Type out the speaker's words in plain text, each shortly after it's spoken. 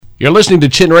You're listening to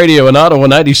Chin Radio in Ottawa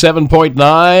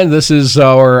 97.9. This is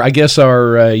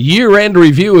our year-end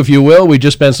review, if you will. We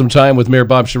just spent some time with Mayor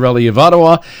Bob Chiarelli of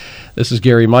Ottawa. This is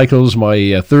Gary Michaels,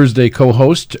 my Thursday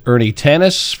co-host, Ernie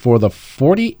Tanis, for the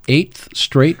 48th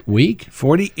straight week.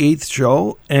 48th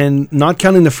show, and not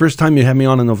counting the first time you had me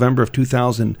on in November of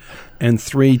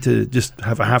 2003 to just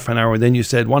have a half an hour. Then you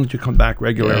said, why don't you come back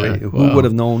regularly? Yeah, Who would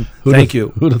have known? Thank you.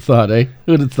 Who'd have thought, eh?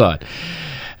 Who'd have thought?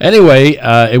 Anyway,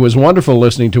 it was wonderful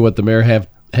listening to what the mayor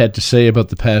had to say about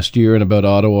the past year and about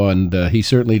Ottawa, and he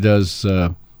certainly does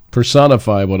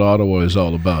personify what Ottawa is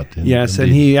all about. Yes,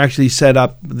 and he actually set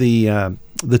up the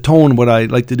tone, what I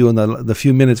like to do in the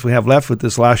few minutes we have left with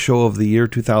this last show of the year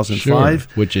 2005.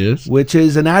 Sure. Which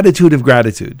is an attitude of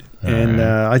gratitude. And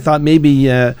I thought maybe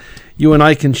you and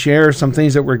I can share some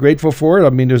things that we're grateful for. I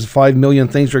mean, there's 5 million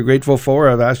things we're grateful for.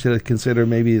 I've asked you to consider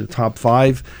maybe the top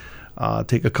 5.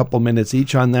 Take a couple minutes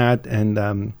each on that, and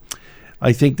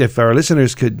I think that if our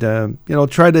listeners could,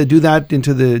 try to do that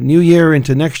into the new year,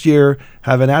 into next year,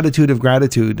 have an attitude of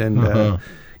gratitude, and that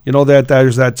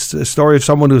there's that story of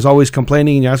someone who's always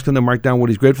complaining, and you ask him to mark down what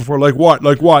he's grateful for, like what,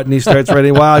 and he starts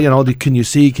writing. Well, can you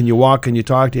see? Can you walk? Can you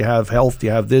talk? Do you have health? Do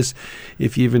you have this?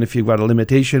 Even if you've got a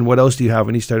limitation, what else do you have?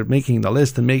 And he started making the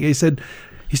list, and he started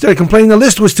complaining the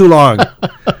list was too long.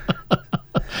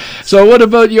 So what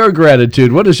about your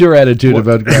gratitude? What is your attitude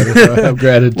about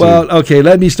gratitude? Well, okay,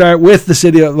 let me start with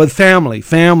with family.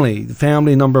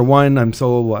 Family number one. I'm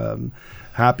so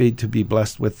happy to be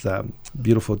blessed with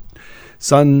beautiful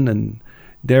son and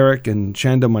Derek and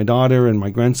Shanda, my daughter, and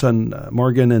my grandson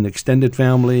Morgan, and extended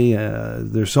family.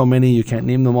 There's so many, you can't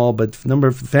name them all, but number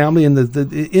of family, and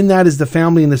in that is the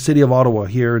family in the city of Ottawa,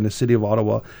 here in the city of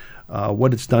Ottawa,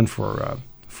 what it's done for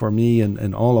me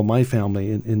and all of my family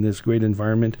in this great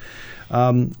environment.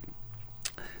 The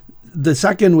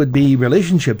second would be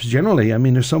relationships generally. I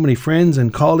mean, there's so many friends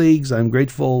and colleagues. I'm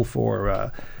grateful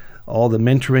for all the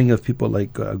mentoring of people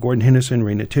like Gordon Henderson,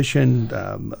 Raina Tishan,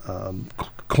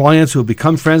 clients who have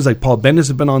become friends, like Paul Bendis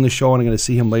has been on the show, and I'm going to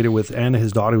see him later with Anna,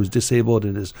 his daughter, who's disabled,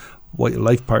 and his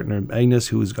life partner, Agnes,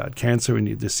 who's got cancer,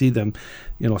 and to see them,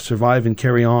 survive and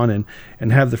carry on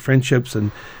and have the friendships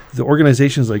and the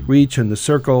organizations like Reach and The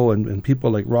Circle and people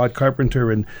like Rod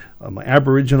Carpenter and my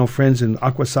Aboriginal friends in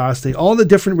Aquasasti, all the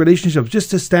different relationships,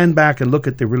 just to stand back and look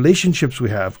at the relationships we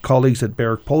have, colleagues at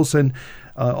Barrick Polson,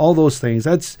 all those things.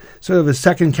 That's sort of a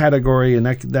second category, and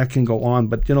that can go on.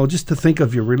 But, just to think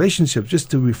of your relationships,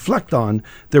 just to reflect on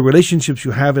the relationships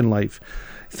you have in life.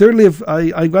 Thirdly,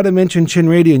 I've got to mention Chin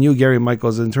Radio and you, Gary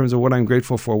Michaels, in terms of what I'm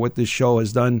grateful for, what this show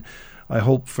has done. I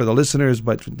hope for the listeners,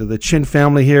 but the Chin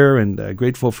family here, and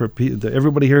grateful for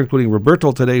everybody here, including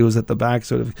Roberto today, who's at the back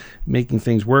sort of making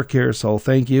things work here. So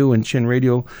thank you, and Chin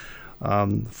Radio,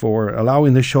 for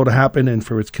allowing this show to happen and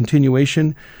for its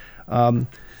continuation.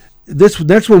 This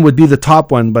next one would be the top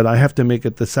one, but I have to make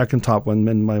it the second top one,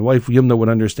 and my wife Yumna would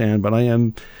understand, but I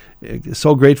am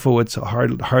so grateful. It's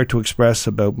hard to express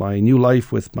about my new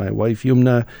life with my wife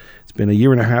Yumna. It's been a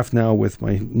year and a half now with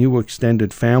my new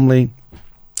extended family.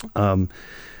 Yumna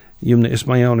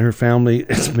Ismail and her family.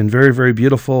 It's been very, very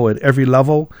beautiful at every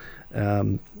level.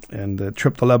 And the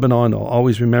trip to Lebanon, I'll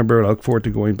always remember. I look forward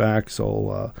to going back.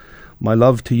 So my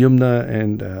love to Yumna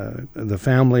and the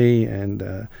family,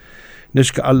 and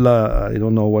Nishka Allah. I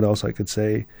don't know what else I could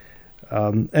say.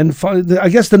 I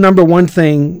guess the number one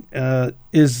thing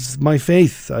is my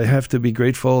faith. I have to be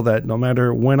grateful that no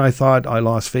matter when I thought I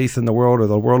lost faith in the world, or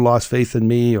the world lost faith in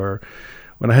me, or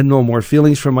when I had no more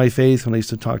feelings for my faith, when I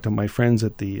used to talk to my friends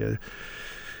at the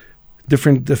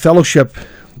fellowship,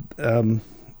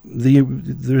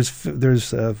 there's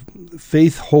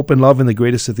faith, hope, and love, and the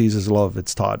greatest of these is love.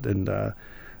 It's taught, and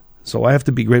so I have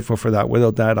to be grateful for that.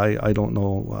 Without that, I don't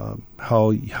know how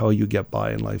you get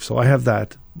by in life. So I have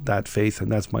that faith,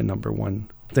 and that's my number one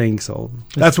thing. So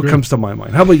that's what comes to my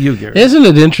mind. How about you, Gary? Isn't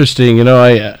it interesting?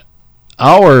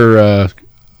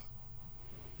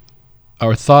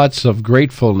 Our thoughts of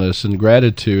gratefulness and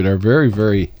gratitude are very,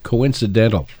 very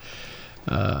coincidental.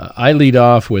 I lead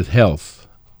off with health,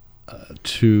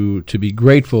 to be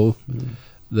grateful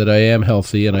that I am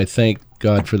healthy, and I thank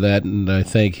God for that, and I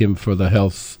thank Him for the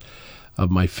health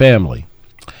of my family.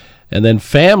 And then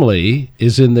family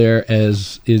is in there,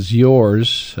 as is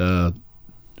yours,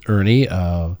 Ernie.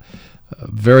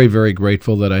 Very, very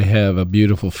grateful that I have a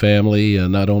beautiful family,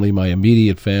 not only my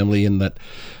immediate family, and that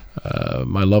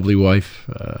my lovely wife,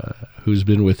 who's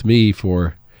been with me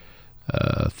for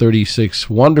 36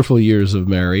 wonderful years of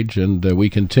marriage, and we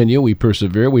continue, we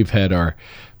persevere. We've had our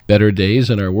better days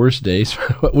and our worst days.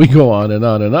 We go on and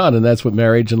on and on, and that's what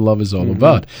marriage and love is all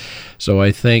about. So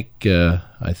I thank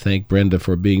Brenda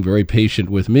for being very patient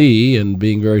with me and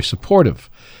being very supportive.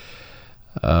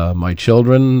 My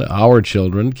children, our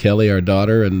children, Kelly, our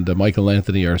daughter, and Michael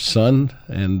Anthony, our son,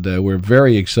 and we're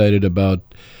very excited about,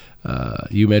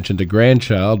 you mentioned a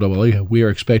grandchild. Well, we are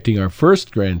expecting our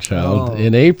first grandchild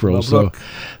in April, so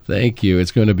thank you.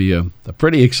 It's going to be a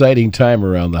pretty exciting time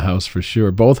around the house for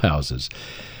sure, both houses.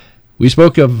 You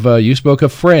spoke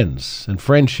of friends and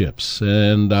friendships,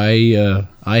 and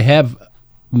I have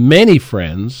many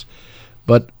friends,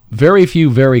 but very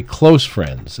few very close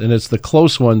friends, and it's the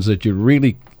close ones that you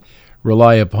really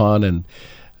rely upon, and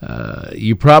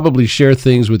you probably share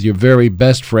things with your very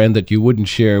best friend that you wouldn't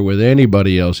share with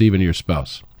anybody else, even your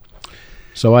spouse.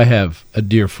 So I have a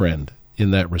dear friend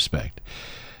in that respect.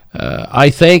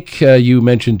 I thank, you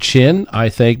mentioned Chin, I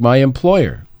thank my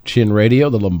employer, Chin Radio,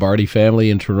 the Lombardi family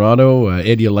in Toronto,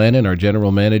 Ed Yalanen, our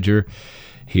general manager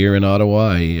here in Ottawa.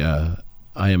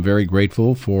 I am very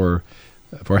grateful for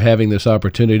having this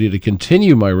opportunity to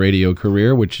continue my radio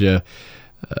career, which,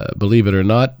 believe it or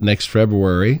not, next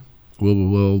February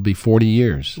will be 40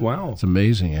 years. Wow. It's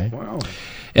amazing, eh? Wow.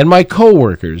 And my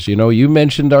coworkers, you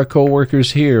mentioned our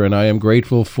coworkers here, and I am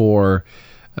grateful for,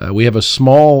 we have a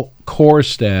small core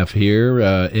staff here,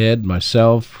 Ed,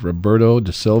 myself, Roberto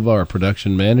De Silva, our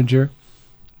production manager,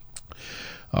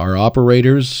 our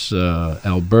operators,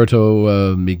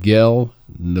 Alberto Miguel,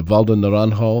 Nivaldo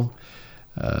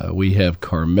Naranjo, we have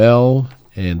Carmel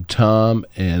and Tom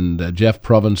and Jeff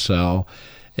Provençal,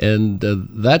 and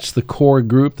that's the core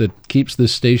group that keeps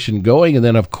this station going. And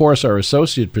then, of course, our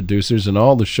associate producers and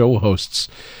all the show hosts,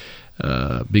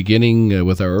 beginning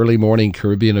with our early morning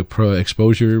Caribbean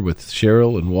exposure with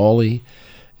Cheryl and Wally,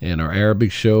 and our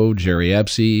Arabic show, Jerry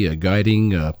Absey,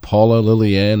 guiding Paula,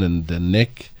 Liliane, and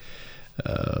Nick.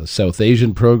 South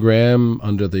Asian program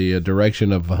under the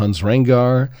direction of Hans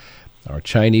Rengar. Our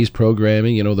Chinese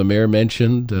programming, the mayor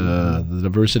mentioned, the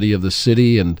diversity of the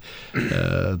city and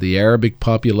the Arabic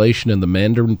population and the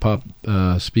Mandarin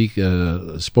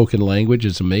spoken language.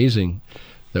 It's amazing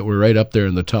that we're right up there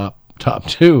in the top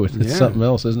two. It's something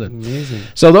else, isn't it? Amazing.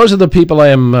 So those are the people I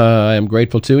am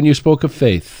grateful to. And you spoke of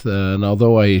faith, and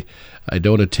although I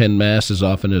don't attend Mass as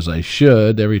often as I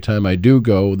should, every time I do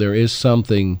go, there is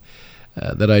something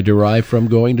that I derive from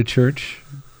going to church.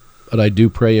 But I do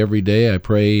pray every day. I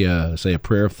pray, say a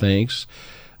prayer of thanks.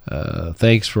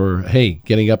 Thanks for,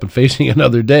 getting up and facing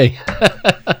another day.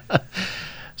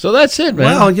 So that's it,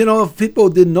 man. Well, if people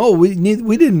didn't know, we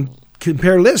didn't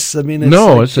compare lists. I mean,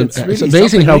 it's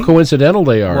amazing how coincidental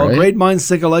they are. Well, right? Great minds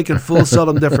think alike and fools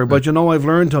seldom differ. But I've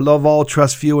learned to love all,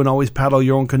 trust few, and always paddle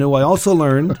your own canoe. I also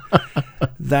learned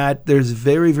that there's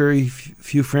very, very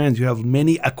few friends. You have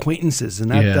many acquaintances,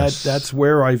 and that's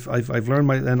where I've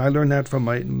learned and I learned that from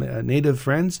my native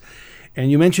friends. And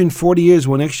you mentioned 40 years.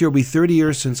 Well, next year will be 30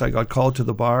 years since I got called to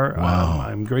the bar. Wow.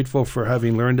 I'm grateful for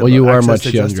having learned about you are access much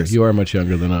to younger. justice. You are much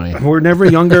younger than I am. We're never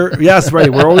younger. Yes,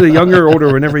 right. We're only younger or older.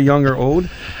 We're never young or old.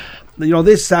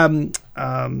 This,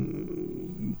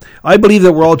 I believe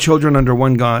that we're all children under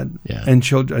one God. Yeah.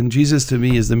 And Jesus to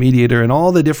me is the mediator, and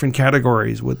all the different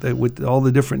categories with all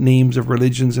the different names of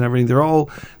religions and everything. They're all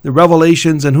the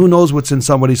revelations, and who knows what's in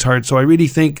somebody's heart. So I really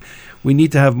think we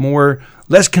need to have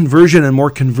less conversion and more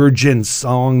convergence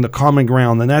along the common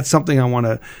ground. And that's something I want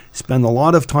to spend a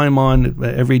lot of time on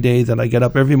every day, that I get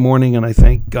up every morning and I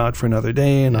thank God for another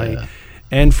day,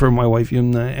 and for my wife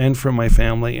Yumna, and for my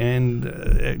family,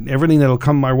 and everything that'll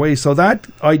come my way. So that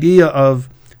idea of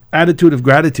attitude of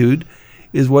gratitude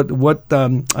is what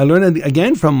I learned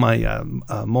again from my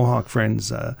Mohawk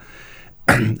friends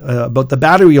about the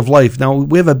battery of life. Now,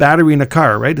 we have a battery in a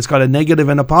car, right? It's got a negative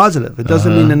and a positive. It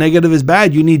doesn't mean the negative is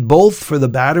bad. You need both for the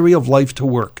battery of life to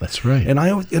work. That's right. And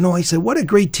I said, what a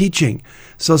great teaching.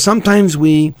 So sometimes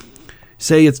we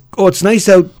say it's nice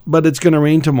out, but it's going to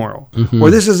rain tomorrow. Mm-hmm. Or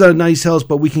this is a nice house,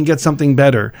 but we can get something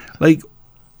better. Like,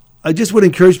 I just would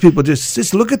encourage people,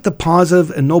 just look at the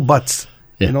positive and no buts.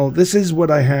 Yeah. This is what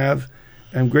I have.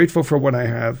 I'm grateful for what I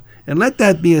have, and let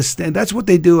that be a stand. That's what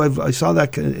they do. I saw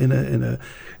that in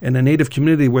a Native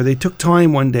community where they took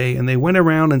time one day and they went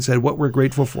around and said what we're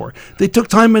grateful for. They took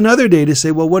time another day to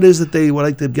say, well, what is it they would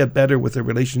like to get better with their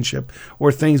relationship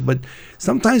or things. But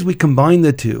sometimes we combine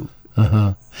the two.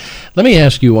 Uh-huh. Let me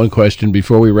ask you one question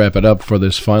before we wrap it up for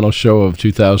this final show of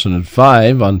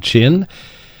 2005 on Chin.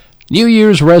 New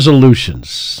Year's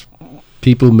resolutions.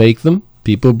 People make them,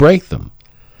 people break them.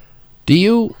 Do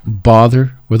you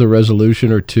bother with a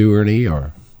resolution or two, Ernie?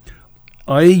 Or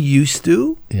I used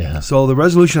to. Yeah. So the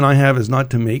resolution I have is not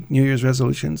to make New Year's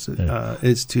resolutions.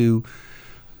 Is to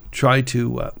try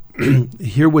to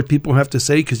hear what people have to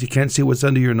say because you can't see what's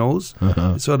under your nose.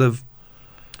 It's sort of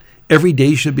every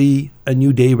day should be a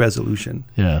new day resolution.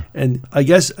 Yeah. And I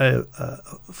guess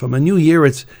from a new year,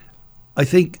 it's, I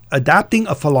think, adapting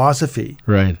a philosophy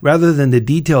rather than the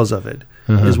details of it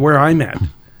is where I'm at.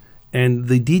 And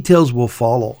the details will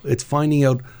follow. It's finding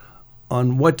out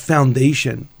on what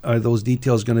foundation are those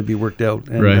details going to be worked out.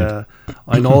 And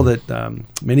I know that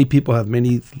many people have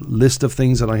many list of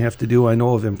things that I have to do. I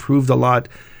know I've improved a lot,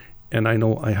 and I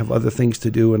know I have other things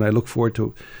to do, and I look forward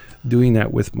to doing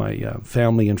that with my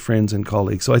family and friends and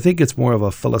colleagues. So I think it's more of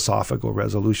a philosophical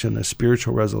resolution, a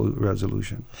spiritual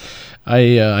resolution.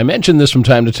 I mention this from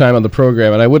time to time on the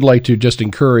program, and I would like to just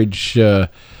encourage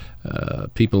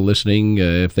people listening,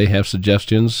 if they have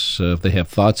suggestions, if they have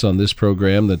thoughts on this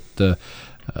program that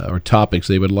or topics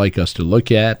they would like us to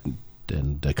look at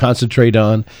and concentrate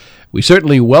on, we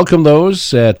certainly welcome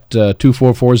those at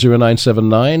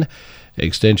 244-0979,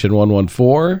 extension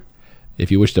 114. If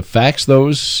you wish to fax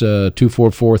those,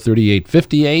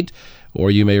 244-3858, or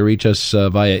you may reach us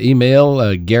via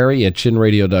email,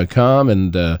 Gary@chinradio.com,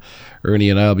 and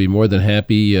Ernie and I will be more than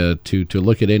happy to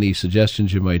look at any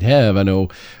suggestions you might have. I know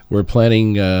we're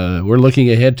planning, we're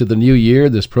looking ahead to the new year.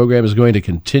 This program is going to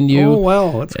continue. Oh,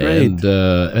 wow, that's great.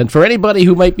 And for anybody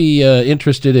who might be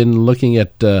interested in looking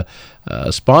at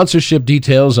sponsorship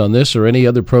details on this or any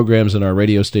other programs in our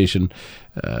radio station,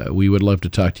 we would love to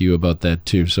talk to you about that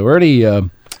too. So, Ernie,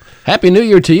 Happy New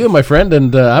Year to you, my friend,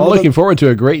 and I'm looking forward to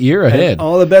a great year ahead.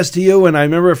 All the best to you. And I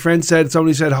remember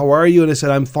somebody said, "How are you?" And I said,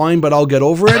 "I'm fine, but I'll get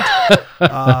over it."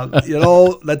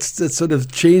 Let's sort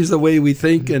of change the way we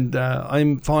think, and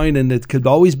I'm fine, and it could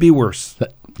always be worse.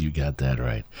 You got that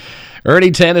right. Ernie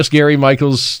Tanis, Gary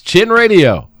Michaels, Chin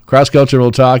Radio,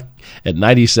 cross-cultural talk at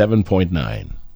 97.9.